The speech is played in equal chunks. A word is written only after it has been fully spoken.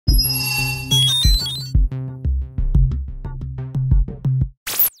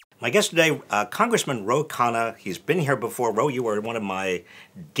My guest today, Congressman Khanna. He's been here before. Ro, you are one of my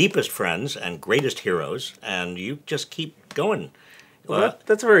deepest friends and greatest heroes, and you just keep going. Well,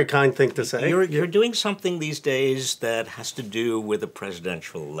 that's a very kind thing to say. You're doing something these days that has to do with a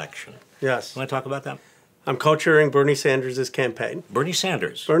presidential election. Yes. You want to talk about that? I'm co-chairing Bernie Sanders' campaign. Bernie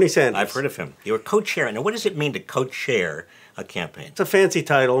Sanders. Bernie Sanders. I've heard of him. You're co-chairing. Now, what does it mean to co-chair a campaign? It's a fancy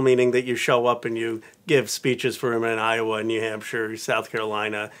title, meaning that you show up and you give speeches for him in Iowa, New Hampshire, South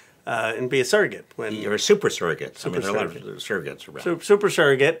Carolina, and be a surrogate. You're a super surrogate. Super there are surrogate. a lot of surrogates around. Super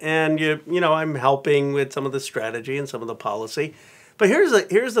surrogate, and I'm helping with some of the strategy and some of the policy. But here's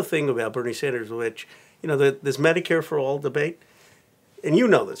the thing about Bernie Sanders, which, this Medicare for All debate, and you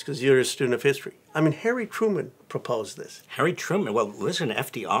know this because you're a student of history. I mean, Harry Truman proposed this. Harry Truman? Well, listen,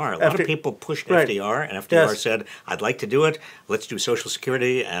 FDR. A lot of people pushed right. FDR, and FDR Yes. said, I'd like to do it. Let's do Social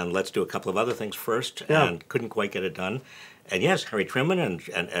Security, and let's do a couple of other things first, Yeah. and couldn't quite get it done. And yes, Harry Truman,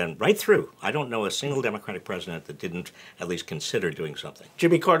 and right through. I don't know a single Democratic president that didn't at least consider doing something.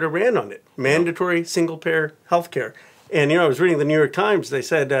 Jimmy Carter ran on it. Mandatory single-payer health care. And, I was reading the New York Times. They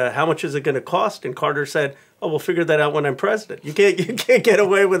said, how much is it going to cost? And Carter said, oh, we'll figure that out when I'm president. You can't get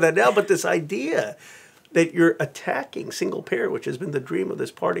away with that now. But this idea that you're attacking single payer, which has been the dream of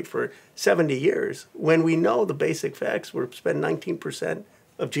this party for 70 years, when we know the basic facts, we spend 19%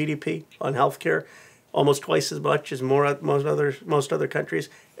 of GDP on healthcare, almost twice as much as most other countries,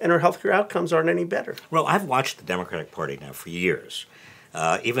 and our healthcare outcomes aren't any better. Well, I've watched the Democratic Party now for years,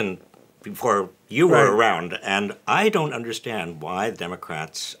 even before you were around, and I don't understand why the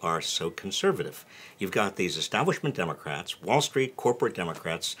Democrats are so conservative. You've got these establishment Democrats, Wall Street corporate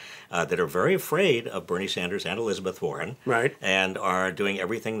Democrats, that are very afraid of Bernie Sanders and Elizabeth Warren, right, and are doing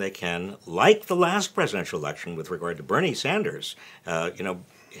everything they can, like the last presidential election with regard to Bernie Sanders.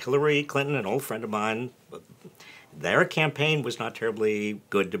 Hillary Clinton, an old friend of mine, their campaign was not terribly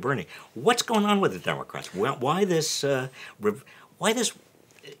good to Bernie. What's going on with the Democrats? Why this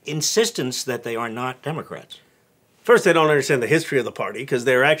insistence that they are not Democrats? First, they don't understand the history of the party because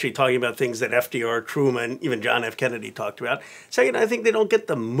they're actually talking about things that FDR, Truman, even John F. Kennedy talked about. Second, I think they don't get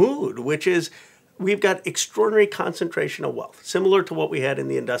the mood, which is we've got extraordinary concentration of wealth, similar to what we had in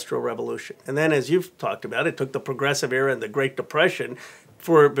the Industrial Revolution. And then, as you've talked about, it took the Progressive era and the Great Depression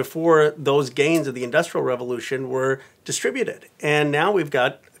before those gains of the Industrial Revolution were distributed. And now we've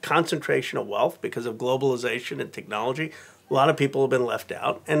got concentration of wealth because of globalization and technology. A lot of people have been left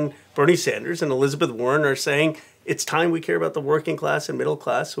out. And Bernie Sanders and Elizabeth Warren are saying it's time we care about the working class and middle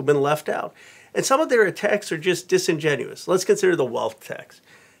class who've been left out. And some of their attacks are just disingenuous. Let's consider the wealth tax.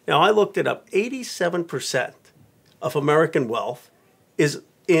 Now, I looked it up. 87% of American wealth is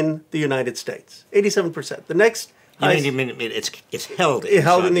in the United States. 87%. The next... You mean it's held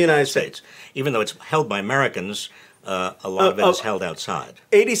in the United States. Even though it's held by Americans, a lot of it is held outside.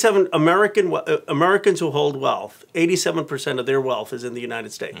 87 Americans who hold wealth, 87% of their wealth is in the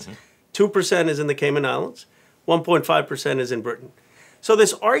United States. 2% is in the Cayman Islands. 1.5% is in Britain. So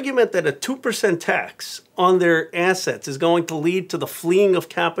this argument that a 2% tax on their assets is going to lead to the fleeing of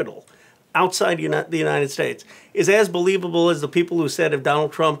capital outside the United States is as believable as the people who said if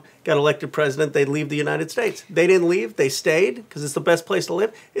Donald Trump got elected president, they'd leave the United States. They didn't leave. They stayed because it's the best place to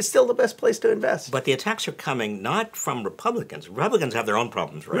live. It's still the best place to invest. But the attacks are coming not from Republicans. Republicans have their own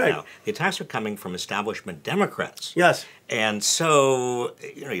problems right now. The attacks are coming from establishment Democrats. Yes. And so,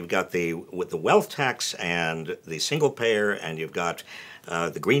 you've got with the wealth tax and the single payer, and you've got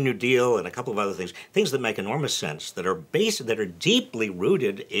the Green New Deal and a couple of other things that make enormous sense, that are deeply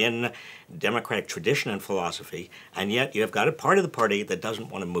rooted in Democratic tradition and philosophy, and yet you have got a part of the party that doesn't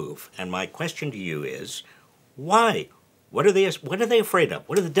want to move. And my question to you is, why? What are they afraid of?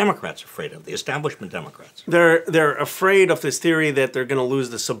 What are the Democrats afraid of, the establishment Democrats? They're afraid of this theory that they're going to lose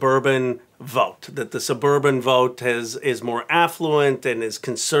the suburban vote, that the suburban vote is more affluent and is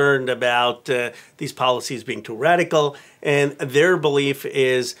concerned about these policies being too radical. And their belief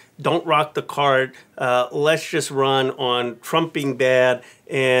is, don't rock the cart, let's just run on Trump being bad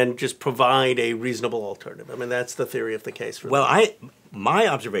and just provide a reasonable alternative. I mean, that's the theory of the case for them. My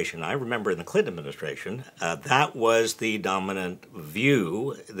observation, I remember in the Clinton administration, that was the dominant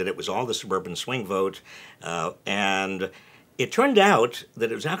view, that it was all the suburban swing vote, and it turned out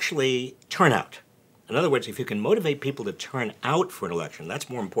that it was actually turnout. In other words, if you can motivate people to turn out for an election, that's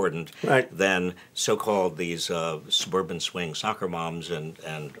more important than so-called these suburban swing soccer moms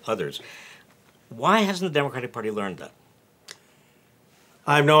and others. Why hasn't the Democratic Party learned that?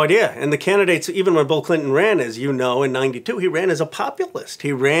 I have no idea. And the candidates, even when Bill Clinton ran, as you know, in '92, he ran as a populist.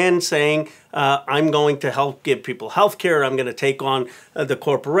 He ran saying, I'm going to help give people health care. I'm going to take on the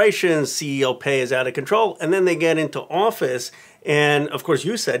corporations. CEO pay is out of control. And then they get into office. And of course,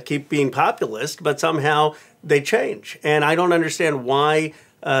 you said keep being populist, but somehow they change. And I don't understand why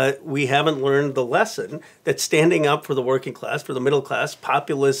we haven't learned the lesson that standing up for the working class, for the middle class,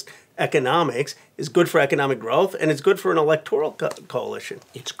 populist economics is good for economic growth, and it's good for an electoral coalition.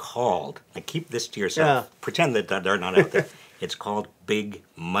 It's called, and keep this to yourself, pretend that they're not out there, it's called big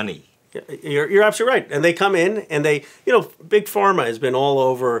money. You're absolutely right. And they come in and they, Big Pharma has been all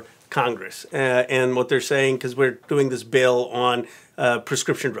over Congress. And what they're saying, because we're doing this bill on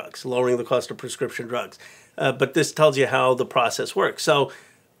prescription drugs, lowering the cost of prescription drugs. But this tells you how the process works. So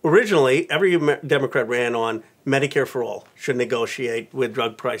originally, every Democrat ran on Medicare for all should negotiate with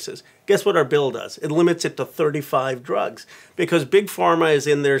drug prices. Guess what our bill does? It limits it to 35 drugs because Big Pharma is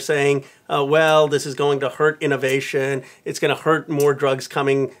in there saying, well, this is going to hurt innovation. It's going to hurt more drugs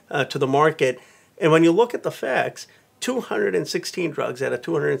coming to the market. And when you look at the facts, 216 drugs out of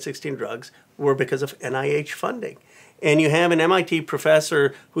 216 drugs were because of NIH funding. And you have an MIT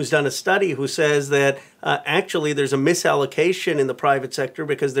professor who's done a study who says that actually there's a misallocation in the private sector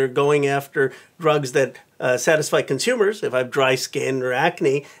because they're going after drugs that satisfy consumers, if I have dry skin or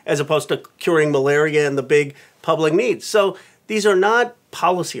acne, as opposed to curing malaria and the big public needs. So these are not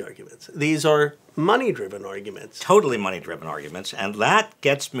policy arguments. These are money-driven arguments. Totally money-driven arguments. And that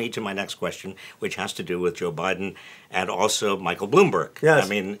gets me to my next question, which has to do with Joe Biden and also Michael Bloomberg. Yes. I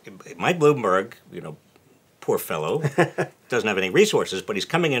mean, Mike Bloomberg, poor fellow, doesn't have any resources, but he's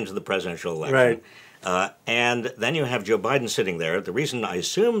coming into the presidential election. Right. And then you have Joe Biden sitting there. The reason I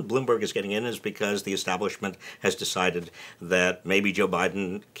assume Bloomberg is getting in is because the establishment has decided that maybe Joe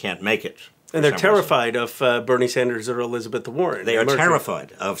Biden can't make it. And they're terrified of Bernie Sanders or Elizabeth Warren. They are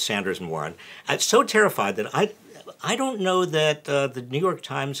terrified of Sanders and Warren. So terrified that I don't know that the New York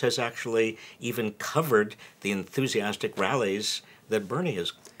Times has actually even covered the enthusiastic rallies that Bernie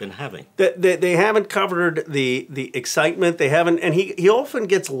has been having. They haven't covered the excitement. They haven't, and he often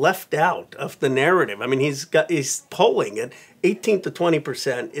gets left out of the narrative. I mean, he's polling at 18 to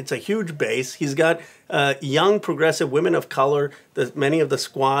 20%. It's a huge base. He's got young progressive women of color, many of the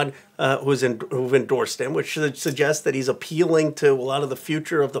squad who've endorsed him, which suggests that he's appealing to a lot of the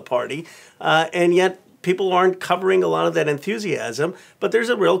future of the party, and yet people aren't covering a lot of that enthusiasm. But there's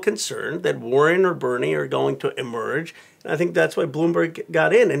a real concern that Warren or Bernie are going to emerge. And I think that's why Bloomberg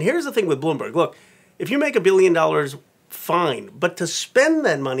got in. And here's the thing with Bloomberg. Look, if you make $1 billion, fine. But to spend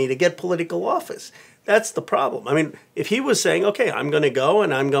that money to get political office, that's the problem. I mean, if he was saying, okay, I'm going to go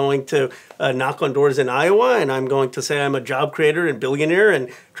and I'm going to knock on doors in Iowa and I'm going to say I'm a job creator and billionaire and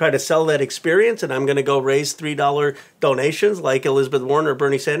try to sell that experience and I'm going to go raise $3 donations like Elizabeth Warren or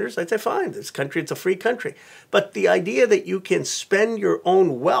Bernie Sanders, I'd say, fine, this country, it's a free country. But the idea that you can spend your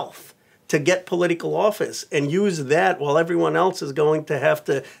own wealth to get political office and use that while everyone else is going to have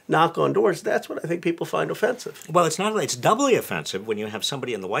to knock on doors, that's what I think people find offensive. Well, it's doubly offensive when you have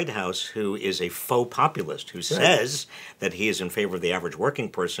somebody in the White House who is a faux populist, who says that he is in favor of the average working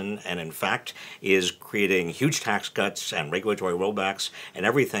person and in fact is creating huge tax cuts and regulatory rollbacks and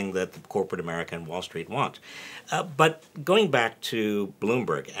everything that the corporate America and Wall Street want. But going back to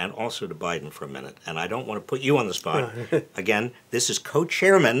Bloomberg and also to Biden for a minute, and I don't want to put you on the spot. Again, this is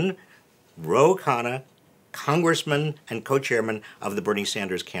co-chairman Ro Khanna, congressman and co-chairman of the Bernie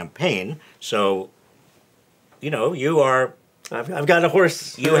Sanders campaign. So, you are... I've got a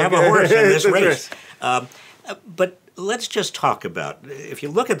horse. You have a horse in this race. But let's just talk about, if you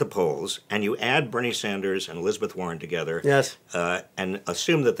look at the polls and you add Bernie Sanders and Elizabeth Warren together, yes, and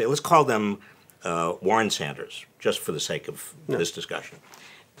assume that let's call them Warren Sanders, just for the sake of this discussion.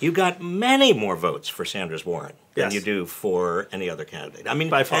 You got many more votes for Sanders-Warren than you do for any other candidate. I mean,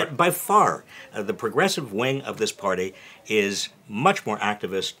 by far, the progressive wing of this party is much more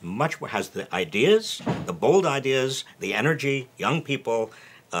activist, has the ideas, the bold ideas, the energy, young people,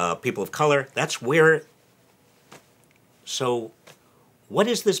 people of color. That's where. So, what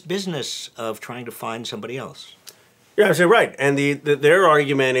is this business of trying to find somebody else? You're absolutely right. And their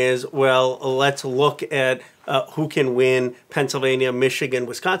argument is, well, let's look at who can win Pennsylvania, Michigan,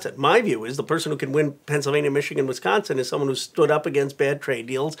 Wisconsin. My view is the person who can win Pennsylvania, Michigan, Wisconsin is someone who stood up against bad trade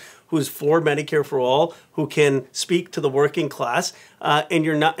deals, who's for Medicare for all, who can speak to the working class,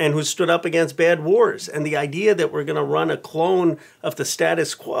 and who stood up against bad wars. And the idea that we're going to run a clone of the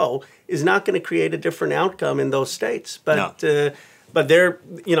status quo is not going to create a different outcome in those states. But But their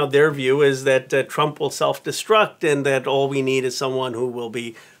view is that Trump will self-destruct and that all we need is someone who will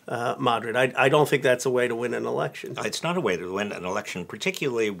be moderate. I don't think that's a way to win an election. It's not a way to win an election,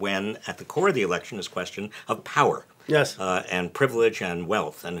 particularly when at the core of the election is a question of power. Yes. And privilege and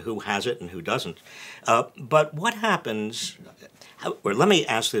wealth and who has it and who doesn't. But what happens, or let me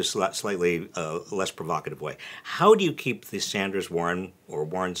ask this slightly less provocative way. How do you keep the Sanders-Warren or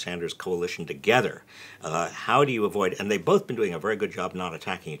Warren-Sanders coalition together? How do you avoid, and they've both been doing a very good job not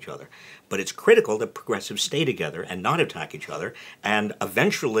attacking each other, but it's critical that progressives stay together and not attack each other, and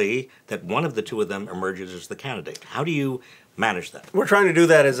eventually that one of the two of them emerges as the candidate. How do you manage that? We're trying to do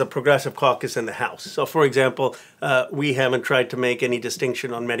that as a progressive caucus in the House. So, for example, we haven't tried to make any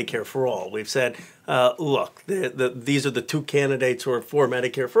distinction on Medicare for all. We've said, look, these are the two candidates who are for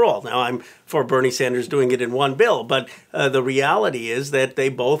Medicare for all. Now, I'm for Bernie Sanders doing it in one bill, but the reality is that they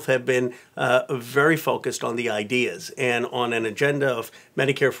both have been very focused on the ideas and on an agenda of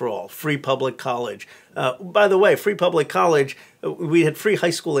Medicare for all, free public college. By the way, free public college, we had free high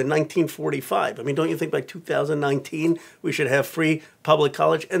school in 1945. I mean, don't you think by 2019 we should have free public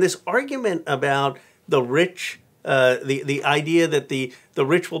college? And this argument about the rich, the idea that the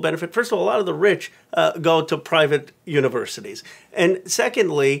rich will benefit. First of all, a lot of the rich go to private universities. And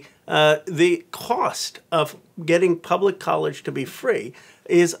secondly, the cost of getting public college to be free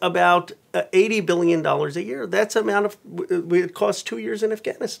is about $80 billion a year. That's the amount of it costs 2 years in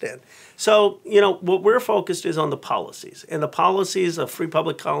Afghanistan. So, what we're focused is on the policies. And the policies of free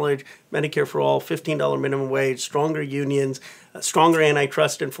public college, Medicare for all, $15 minimum wage, stronger unions, stronger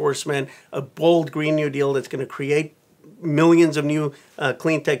antitrust enforcement, a bold Green New Deal that's going to create millions of new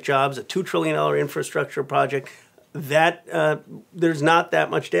clean tech jobs, a $2 trillion infrastructure project. That there's not that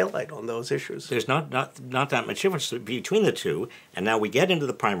much daylight on those issues. There's not that much difference between the two. And now we get into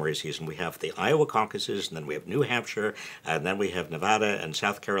the primary season. We have the Iowa caucuses, and then we have New Hampshire, and then we have Nevada and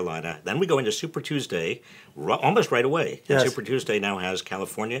South Carolina. Then we go into Super Tuesday almost right away. Yes. And Super Tuesday now has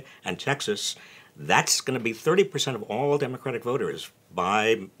California and Texas. That's going to be 30% of all Democratic voters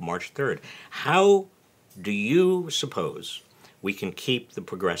by March 3rd. How do you suppose we can keep the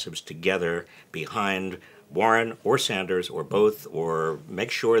progressives together behind Warren or Sanders or both, or make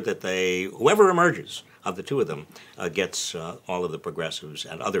sure that whoever emerges of the two of them gets all of the progressives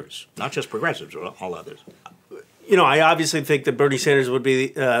and others, not just progressives, but all others? I obviously think that Bernie Sanders would be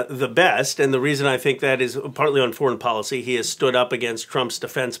the best, and the reason I think that is partly on foreign policy. He has stood up against Trump's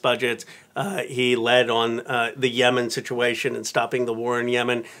defense budgets. He led on the Yemen situation and stopping the war in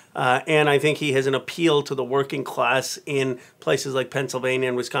Yemen, and I think he has an appeal to the working class in places like Pennsylvania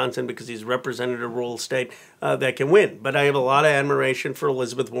and Wisconsin because he's represented a rural state that can win. But I have a lot of admiration for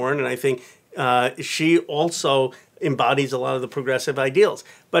Elizabeth Warren, and I think she also embodies a lot of the progressive ideals.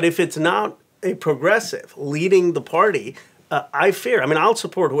 But if it's not a progressive leading the party, I fear, I'll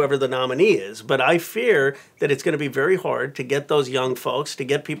support whoever the nominee is, but I fear that it's going to be very hard to get those young folks, to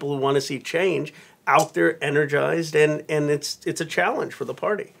get people who want to see change out there energized, and it's a challenge for the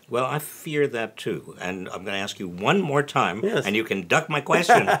party. Well, I fear that too, and I'm going to ask you one more time, yes, and you can duck my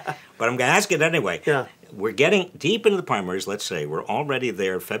question, but I'm going to ask it anyway. Yeah. We're getting deep into the primaries, let's say. We're already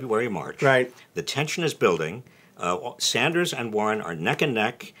there February, March. Right. The tension is building. Sanders and Warren are neck and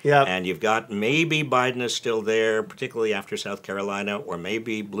neck, yep, and you've got maybe Biden is still there, particularly after South Carolina, or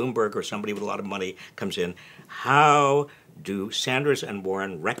maybe Bloomberg or somebody with a lot of money comes in. How do Sanders and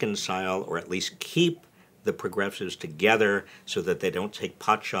Warren reconcile, or at least keep the progressives together so that they don't take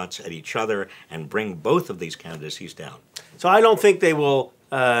pot shots at each other and bring both of these candidacies down? So I don't think they will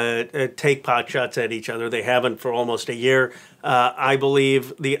take pot shots at each other. They haven't for almost a year. I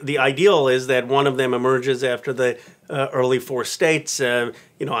believe the ideal is that one of them emerges after the early four states.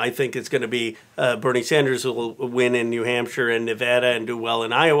 I think it's going to be Bernie Sanders who will win in New Hampshire and Nevada and do well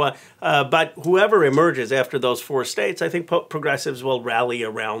in Iowa. But whoever emerges after those four states, I think progressives will rally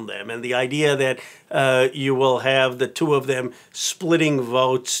around them. And the idea that you will have the two of them splitting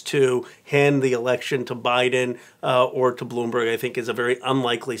votes to hand the election to Biden or to Bloomberg, I think is a very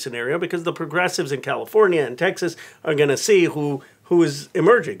unlikely scenario, because the progressives in California and Texas are going to see who is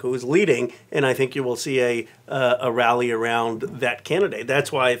emerging, who is leading, and I think you will see a rally around that candidate.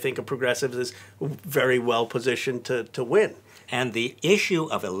 That's why I think a progressive is very well positioned to win. And the issue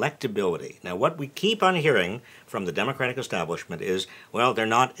of electability. Now, what we keep on hearing from the Democratic establishment is, well, they're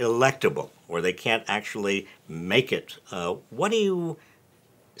not electable, or they can't actually make it. What do you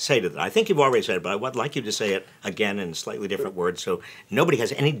say to that? I think you've already said it, but I would like you to say it again in slightly different words so nobody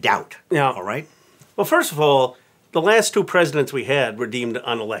has any doubt. Yeah. All right? Well, first of all, the last two presidents we had were deemed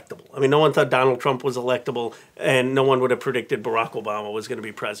unelectable. I mean, no one thought Donald Trump was electable, and no one would have predicted Barack Obama was going to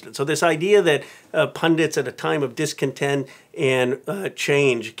be president. So this idea that pundits at a time of discontent and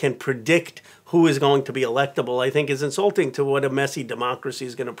change can predict who is going to be electable, I think is insulting to what a messy democracy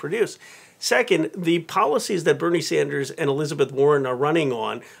is going to produce. Second, the policies that Bernie Sanders and Elizabeth Warren are running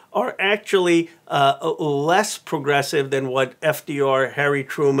on are actually less progressive than what FDR, Harry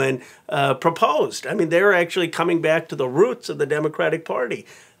Truman proposed. I mean, they're actually coming back to the roots of the Democratic Party.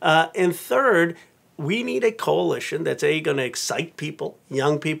 And third, we need a coalition that's going to excite people,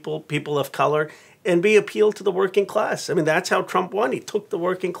 young people, people of color, and be appeal to the working class. I mean, that's how Trump won. He took the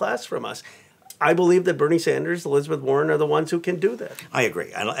working class from us. I believe that Bernie Sanders, Elizabeth Warren are the ones who can do that. I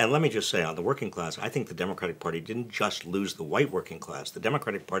agree. And let me just say, on the working class, I think the Democratic Party didn't just lose the white working class. The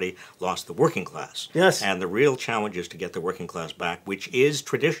Democratic Party lost the working class. Yes. And the real challenge is to get the working class back, which is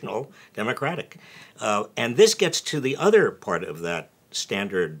traditional Democratic. And this gets to the other part of that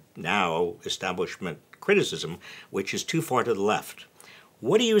standard now establishment criticism, which is too far to the left.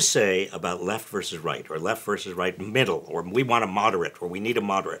 What do you say about left versus right, or left versus right middle, or we want a moderate, or we need a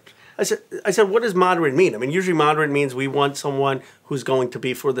moderate? I said, what does moderate mean? I mean, usually moderate means we want someone who's going to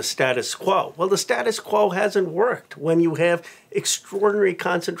be for the status quo. Well, the status quo hasn't worked when you have extraordinary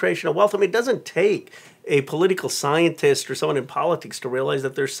concentration of wealth. I mean, it doesn't take a political scientist or someone in politics to realize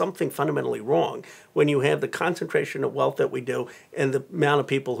that there's something fundamentally wrong when you have the concentration of wealth that we do and the amount of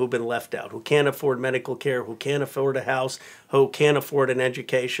people who've been left out, who can't afford medical care, who can't afford a house, who can't afford an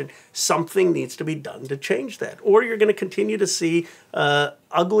education. Something needs to be done to change that. Or you're going to continue to see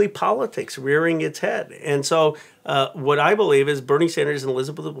ugly politics rearing its head. And so what I believe is Bernie Sanders and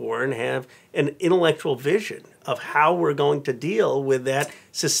Elizabeth Warren have an intellectual vision of how we're going to deal with that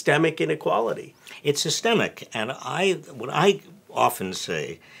systemic inequality. It's systemic, and what I often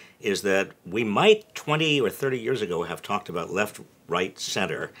say is that we might 20 or 30 years ago have talked about left, right,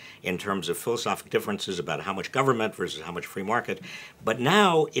 center in terms of philosophical differences about how much government versus how much free market, but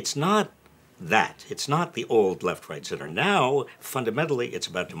now it's not that. It's not the old left, right, center. Now, fundamentally, it's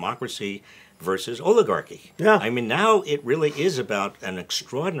about democracy versus oligarchy. Yeah. I mean, now it really is about an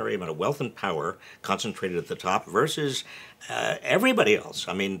extraordinary amount of wealth and power concentrated at the top versus everybody else.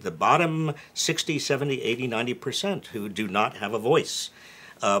 I mean, the bottom 60, 70, 80, 90% who do not have a voice.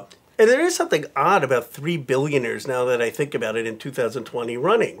 And there is something odd about 3 billionaires now that I think about it in 2020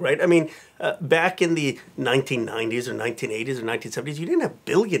 running, right? I mean, back in the 1990s or 1980s or 1970s, you didn't have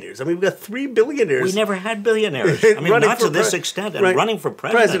billionaires. I mean, we've got 3 billionaires. We never had billionaires. I mean, not to this extent, and right, running for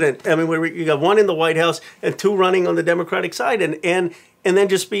president. I mean, you got one in the White House and 2 running on the Democratic side, and then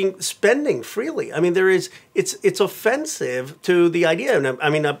just spending freely. I mean, it's offensive to the idea. And I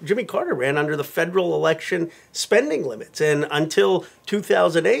mean, Jimmy Carter ran under the federal election spending limits, and until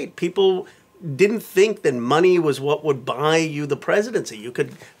 2008, people didn't think that money was what would buy you the presidency. You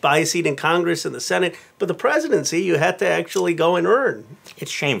could buy a seat in Congress and the Senate, but the presidency you had to actually go and earn.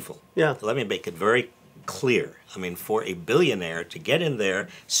 It's shameful. Yeah. Let me make it very clear. I mean, for a billionaire to get in there,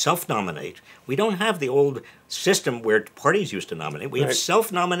 self-nominate, we don't have the old system where parties used to nominate. We have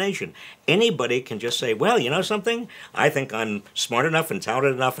self-nomination. Anybody can just say, well, you know something? I think I'm smart enough and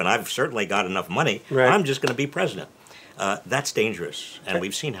talented enough, and I've certainly got enough money. Right. I'm just going to be president. That's dangerous, and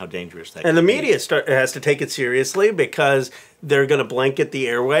we've seen how dangerous that can be. And the media has to take it seriously because they're going to blanket the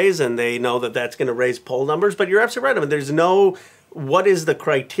airways, and they know that that's going to raise poll numbers. But you're absolutely right. I mean, there's no... What is the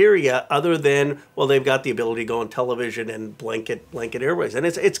criteria other than, well, they've got the ability to go on television and blanket airways, and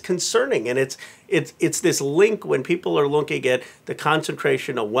it's concerning, and it's this link when people are looking at the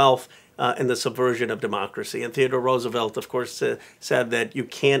concentration of wealth and the subversion of democracy. And Theodore Roosevelt, of course, said that you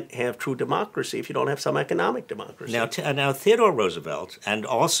can't have true democracy if you don't have some economic democracy. Now Theodore Roosevelt and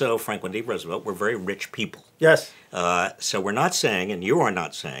also Franklin D. Roosevelt were very rich people. Yes. So we're not saying, and you are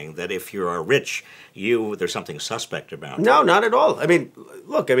not saying, that if you are rich, there's something suspect about it. No, not at all. I mean,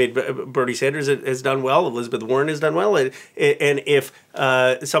 look, Bernie Sanders has done well. Elizabeth Warren has done well. And if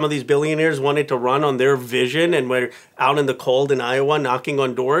some of these billionaires wanted to run on their vision and were out in the cold in Iowa knocking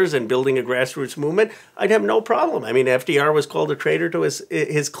on doors and building a grassroots movement, I'd have no problem. I mean, FDR was called a traitor to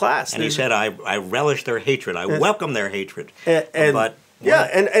his class. And he said, I relish their hatred. I welcome their hatred. But... Yeah,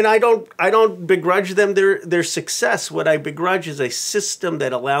 and I don't begrudge them their success. What I begrudge is a system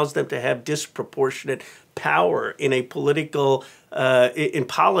that allows them to have disproportionate power in a political in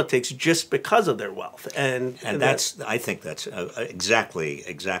politics just because of their wealth. And I think that's exactly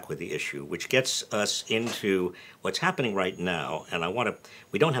the issue, which gets us into what's happening right now. And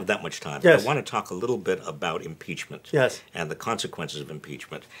we don't have that much time. Yes. I want to talk a little bit about impeachment. Yes. And the consequences of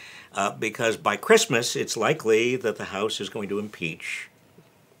impeachment. Because by Christmas, it's likely that the House is going to impeach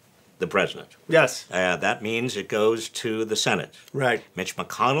the president. Yes. That means it goes to the Senate. Right. Mitch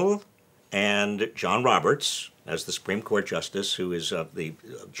McConnell and John Roberts, as the Supreme Court Justice, who is the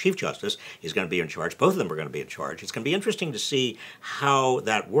Chief Justice, is going to be in charge. Both of them are going to be in charge. It's going to be interesting to see how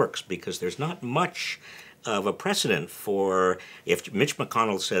that works, because there's not much of a precedent for if Mitch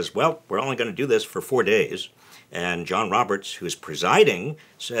McConnell says, well, we're only going to do this for 4 days, and John Roberts, who's presiding,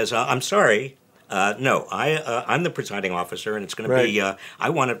 says, I'm sorry, no, I'm the presiding officer, and it's going to be, I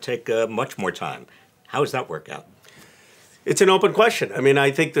want to take much more time. How does that work out? It's an open question. I mean, I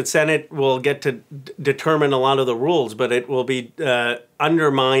think the Senate will get to determine a lot of the rules, but it will be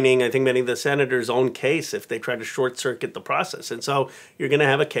undermining, I think, many of the senators' own case if they try to short-circuit the process. And so you're going to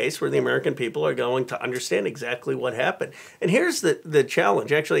have a case where the American people are going to understand exactly what happened. And here's the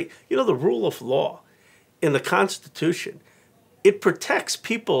challenge. Actually, you know, the rule of law in the Constitution, it protects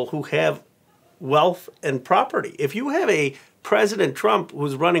people who have wealth and property. If you have a President Trump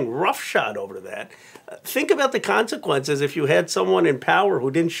who's running roughshod over that, think about the consequences if you had someone in power who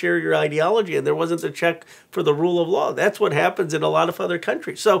didn't share your ideology and there wasn't a check for the rule of law. That's what happens in a lot of other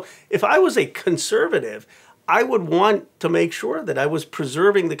countries. So if I was a conservative, I would want to make sure that I was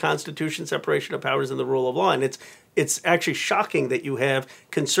preserving the Constitution, separation of powers, and the rule of law. And it's actually shocking that you have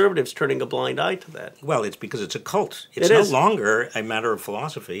conservatives turning a blind eye to that. Well, it's because it's a cult. It's no longer a matter of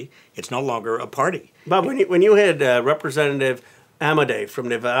philosophy. It's no longer a party. Bob, when you had Representative Amodei from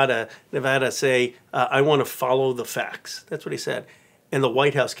Nevada say, I want to follow the facts. That's what he said. And the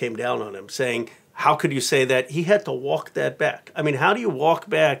White House came down on him saying, how could you say that? He had to walk that back. I mean, how do you walk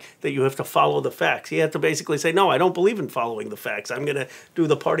back that you have to follow the facts? He had to basically say, no, I don't believe in following the facts. I'm going to do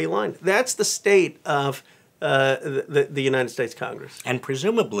the party line. That's the state of the United States Congress. And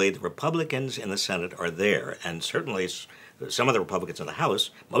presumably the Republicans in the Senate are there, and certainly some of the Republicans in the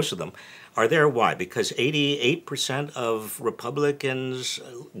House, most of them, are there. Why? Because 88% of Republicans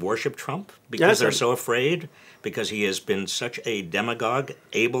worship Trump? Because they're so afraid? Because he has been such a demagogue,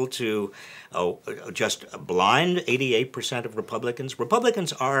 able to just blind 88% of Republicans?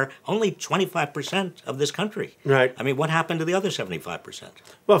 Republicans are only 25% of this country. Right. I mean, what happened to the other 75%?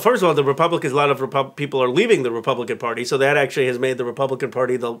 Well, first of all, the Republicans, a lot of people are leaving the Republican Party, so that actually has made the Republican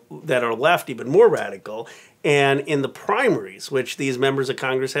Party that are left even more radical. And in the primaries, which these members of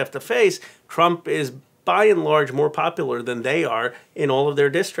Congress have to face, Trump is by and large more popular than they are in all of their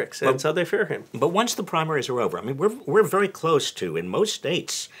districts, and so they fear him. But once the primaries are over, I mean, we're very close to, in most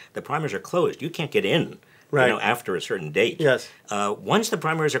states, the primaries are closed. You can't get in, after a certain date. Yes. Once the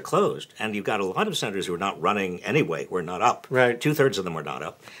primaries are closed, and you've got a lot of senators who are not running anyway, who are not up. Right. 2/3 of them are not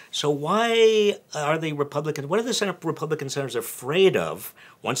up. So why are the Republicans, what are the Republican senators afraid of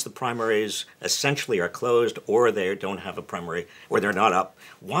once the primaries essentially are closed, or they don't have a primary, or they're not up?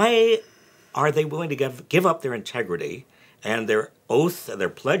 Why are they willing to give up their integrity and their oath, their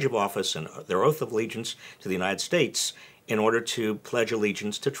pledge of office and their oath of allegiance to the United States in order to pledge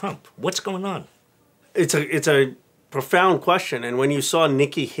allegiance to Trump? What's going on? It's a profound question, and when you saw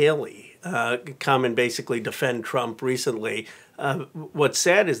Nikki Haley come and basically defend Trump recently, what's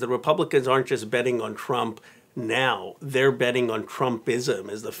sad is the Republicans aren't just betting on Trump now. They're betting on Trumpism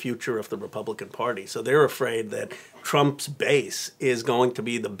as the future of the Republican Party. So they're afraid that Trump's base is going to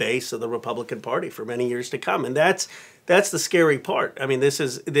be the base of the Republican Party for many years to come, and that's the scary part. I mean, this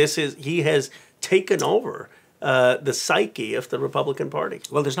is he has taken over the psyche of the Republican Party.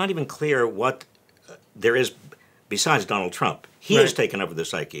 Well, there's not even clear what there is besides Donald Trump. He has taken over the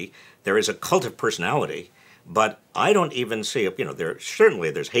psyche. There is a cult of personality. But I don't even see,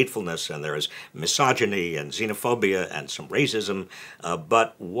 there's hatefulness and there is misogyny and xenophobia and some racism.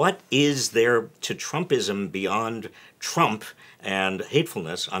 But what is there to Trumpism beyond Trump and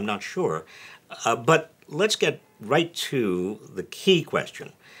hatefulness? I'm not sure. But let's get right to the key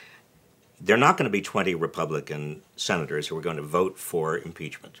question. There are not going to be 20 Republican senators who are going to vote for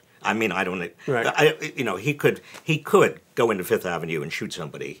impeachment. I mean, I don't. Right. He could go into Fifth Avenue and shoot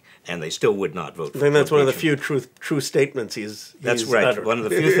somebody, and they still would not vote. I think that's one of the few true statements he's That's right. uttered. One of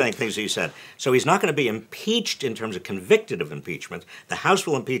the few things he said. So he's not going to be impeached in terms of convicted of impeachment. The House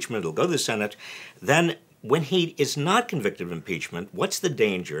will impeachment. It'll go to the Senate. Then, when he is not convicted of impeachment, what's the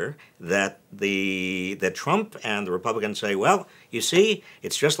danger that that Trump and the Republicans say, well, you see,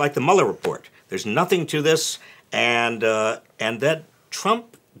 it's just like the Mueller report. There's nothing to this, and that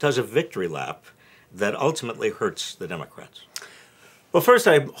Trump does a victory lap that ultimately hurts the Democrats? Well, first,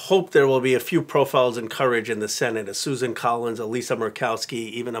 I hope there will be a few profiles in courage in the Senate, a Susan Collins, a Lisa Murkowski,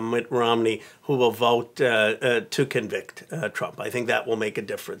 even a Mitt Romney, who will vote to convict Trump. I think that will make a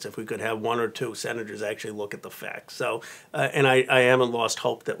difference if we could have one or two senators actually look at the facts. So, and I haven't lost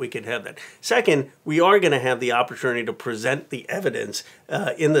hope that we can have that. Second, we are going to have the opportunity to present the evidence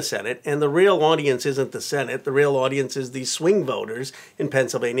in the Senate, and the real audience isn't the Senate. The real audience is the swing voters in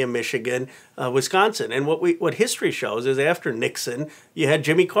Pennsylvania, Michigan, Wisconsin. And what history shows is after Nixon, you had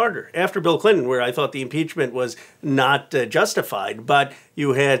Jimmy Carter. After Bill Clinton, where I thought the impeachment was not justified, but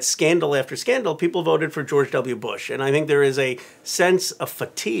you had scandal after scandal, people voted for George W. Bush. And I think there is a sense of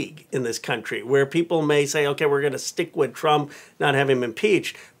fatigue in this country where people may say, okay, we're going to stick with Trump, not have him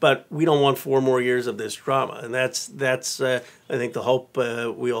impeached, but we don't want 4 more years of this drama. And that's I think, the hope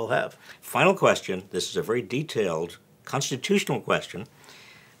we all have. Final question. This is a very detailed constitutional question.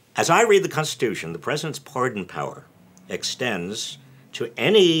 As I read the Constitution, the president's pardon power extends to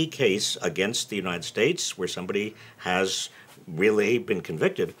any case against the United States where somebody has really been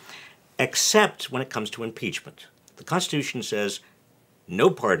convicted, except when it comes to impeachment. The Constitution says no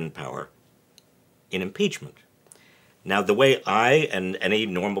pardon power in impeachment. Now, the way I and any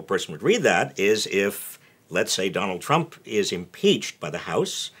normal person would read that is if, let's say, Donald Trump is impeached by the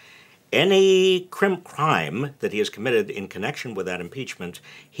House, any crime that he has committed in connection with that impeachment,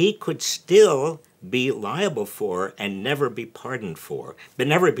 he could still be liable for and never be pardoned for, but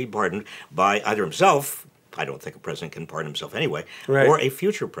never be pardoned by either himself, I don't think a president can pardon himself anyway, right, or a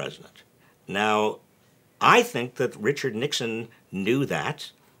future president. Now, I think that Richard Nixon knew that,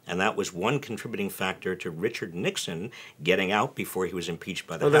 and that was one contributing factor to Richard Nixon getting out before he was impeached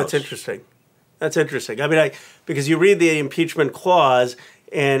by the House. That's interesting. That's interesting. I mean, because you read the impeachment clause,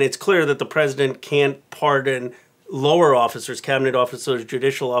 and it's clear that the president can't pardon lower officers, cabinet officers,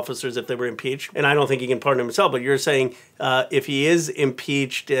 judicial officers if they were impeached. And I don't think he can pardon himself, but you're saying if he is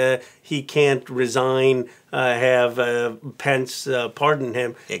impeached, he can't resign, have Pence pardon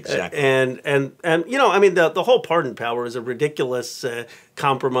him. Exactly. And you know, I mean, the whole pardon power is a ridiculous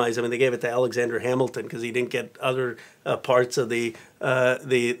compromise. I mean, they gave it to Alexander Hamilton because he didn't get other parts of the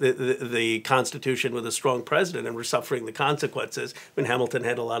Constitution with a strong president, and we're suffering the consequences when Hamilton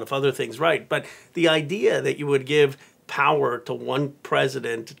had a lot of other things right. But the idea that you would give power to one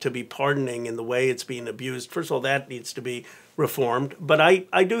president to be pardoning in the way it's being abused, first of all, that needs to be reformed. But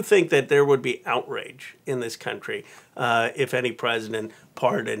I do think that there would be outrage in this country if any president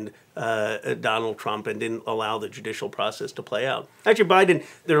pardoned Donald Trump and didn't allow the judicial process to play out. Actually, Biden,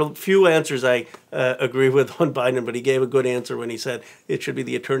 there are a few answers I agree with on Biden, but he gave a good answer when he said it should be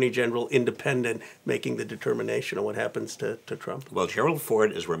the Attorney General independent making the determination on what happens to Trump. Well, Gerald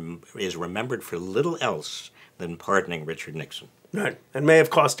Ford is remembered for little else than pardoning Richard Nixon. Right, and may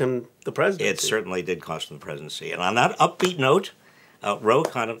have cost him the presidency. It certainly did cost him the presidency. And on that upbeat note,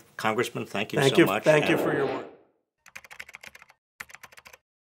 Khanna, Congressman, thank you so much. Thank you for your work.